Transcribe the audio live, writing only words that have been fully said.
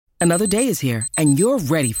Another day is here, and you're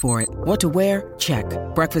ready for it. What to wear? Check.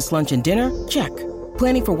 Breakfast, lunch, and dinner? Check.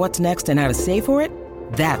 Planning for what's next and how to save for it?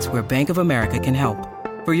 That's where Bank of America can help.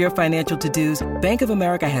 For your financial to-dos, Bank of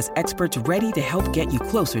America has experts ready to help get you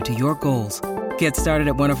closer to your goals. Get started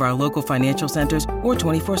at one of our local financial centers or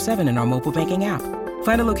 24/7 in our mobile banking app.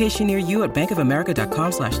 Find a location near you at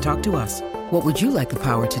bankofamerica.com/talktous. What would you like the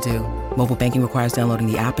power to do? Mobile banking requires downloading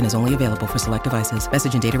the app and is only available for select devices.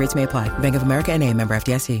 Message and data rates may apply. Bank of America N.A., member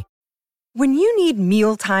FDIC. When you need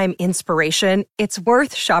mealtime inspiration, it's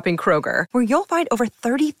worth shopping Kroger, where you'll find over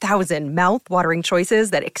 30,000 mouth-watering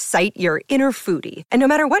choices that excite your inner foodie. And no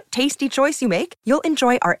matter what tasty choice you make, you'll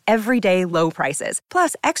enjoy our everyday low prices,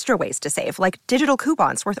 plus extra ways to save, like digital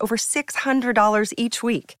coupons worth over $600 each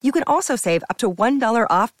week. You can also save up to $1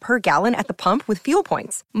 off per gallon at the pump with fuel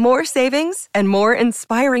points. More savings and more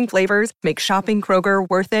inspiring flavors make shopping Kroger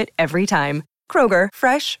worth it every time. Kroger,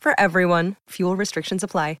 fresh for everyone. Fuel restrictions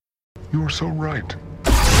apply. You're so right.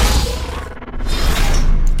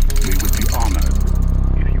 We would be honored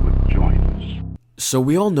if you would join us. So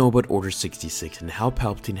we all know about Order 66 and how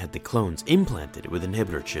Palpatine had the clones implanted with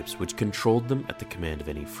inhibitor chips which controlled them at the command of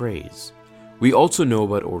any phrase. We also know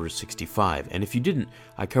about Order 65, and if you didn't,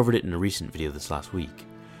 I covered it in a recent video this last week.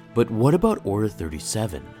 But what about Order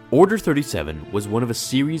 37? Order 37 was one of a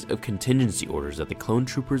series of contingency orders that the clone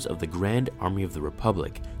troopers of the Grand Army of the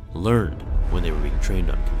Republic learned when they were being trained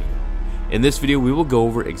on Kamino. In this video, we will go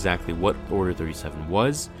over exactly what Order 37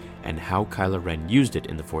 was and how Kylo Ren used it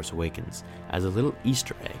in The Force Awakens as a little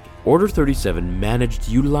Easter egg. Order 37 managed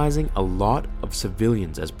utilizing a lot of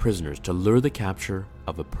civilians as prisoners to lure the capture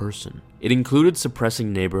of a person. It included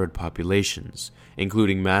suppressing neighborhood populations,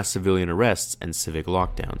 including mass civilian arrests and civic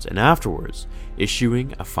lockdowns, and afterwards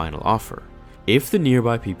issuing a final offer. If the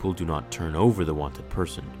nearby people do not turn over the wanted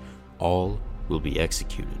person, all will be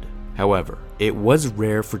executed. However, it was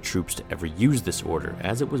rare for troops to ever use this order,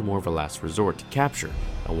 as it was more of a last resort to capture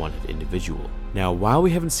a wanted individual. Now, while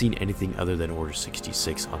we haven't seen anything other than Order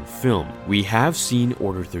 66 on film, we have seen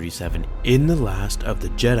Order 37 in the Last of the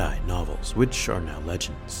Jedi novels, which are now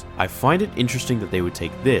legends. I find it interesting that they would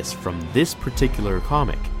take this from this particular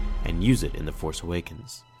comic and use it in The Force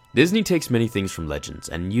Awakens. Disney takes many things from Legends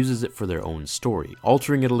and uses it for their own story,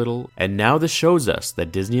 altering it a little, and now this shows us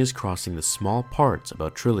that Disney is crossing the small parts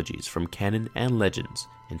about trilogies from canon and Legends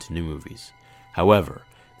into new movies. However,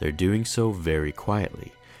 they're doing so very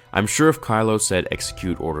quietly. I'm sure if Kylo said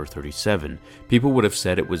execute Order 37, people would have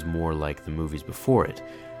said it was more like the movies before it.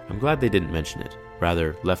 I'm glad they didn't mention it,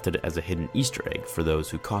 rather left it as a hidden Easter egg for those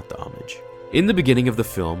who caught the homage. In the beginning of the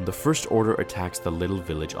film, the First Order attacks the little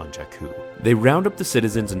village on Jakku. They round up the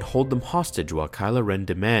citizens and hold them hostage while Kylo Ren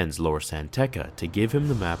demands Lor San Tekka to give him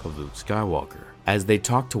the map of Luke Skywalker. As they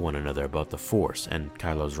talk to one another about the Force and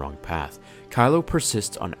Kylo's wrong path, Kylo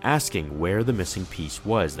persists on asking where the missing piece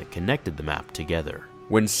was that connected the map together.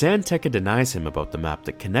 When San Tekka denies him about the map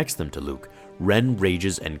that connects them to Luke, Ren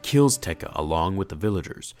rages and kills Tekka along with the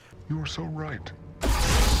villagers. You're so right.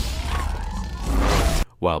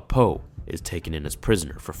 While Poe is taken in as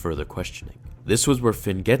prisoner for further questioning. This was where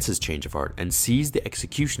Finn gets his change of heart and sees the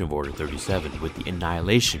execution of Order 37 with the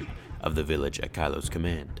annihilation of the village at Kylo's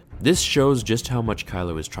command. This shows just how much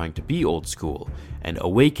Kylo is trying to be old school and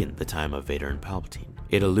awaken the time of Vader and Palpatine.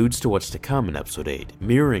 It alludes to what's to come in Episode 8,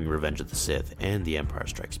 mirroring Revenge of the Sith and The Empire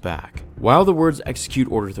Strikes Back. While the words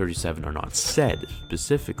execute Order 37 are not said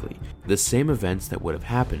specifically, the same events that would have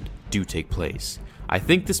happened do take place. I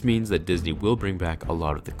think this means that Disney will bring back a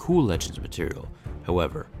lot of the cool Legends material.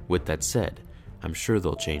 However, with that said, I'm sure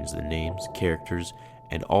they'll change the names, characters,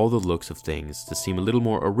 and all the looks of things to seem a little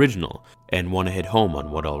more original and want to hit home on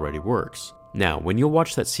what already works. Now, when you'll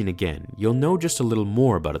watch that scene again, you'll know just a little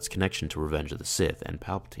more about its connection to Revenge of the Sith and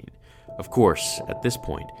Palpatine. Of course, at this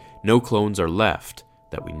point, no clones are left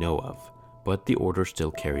that we know of, but the Order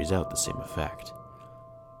still carries out the same effect.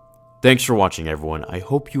 Thanks for watching, everyone. I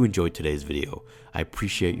hope you enjoyed today's video. I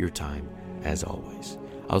appreciate your time, as always.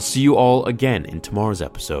 I'll see you all again in tomorrow's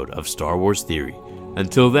episode of Star Wars Theory.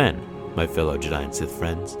 Until then, my fellow Jedi and Sith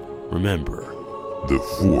friends, remember, The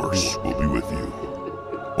Force will be with you,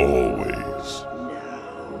 always. Now,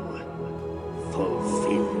 fulfill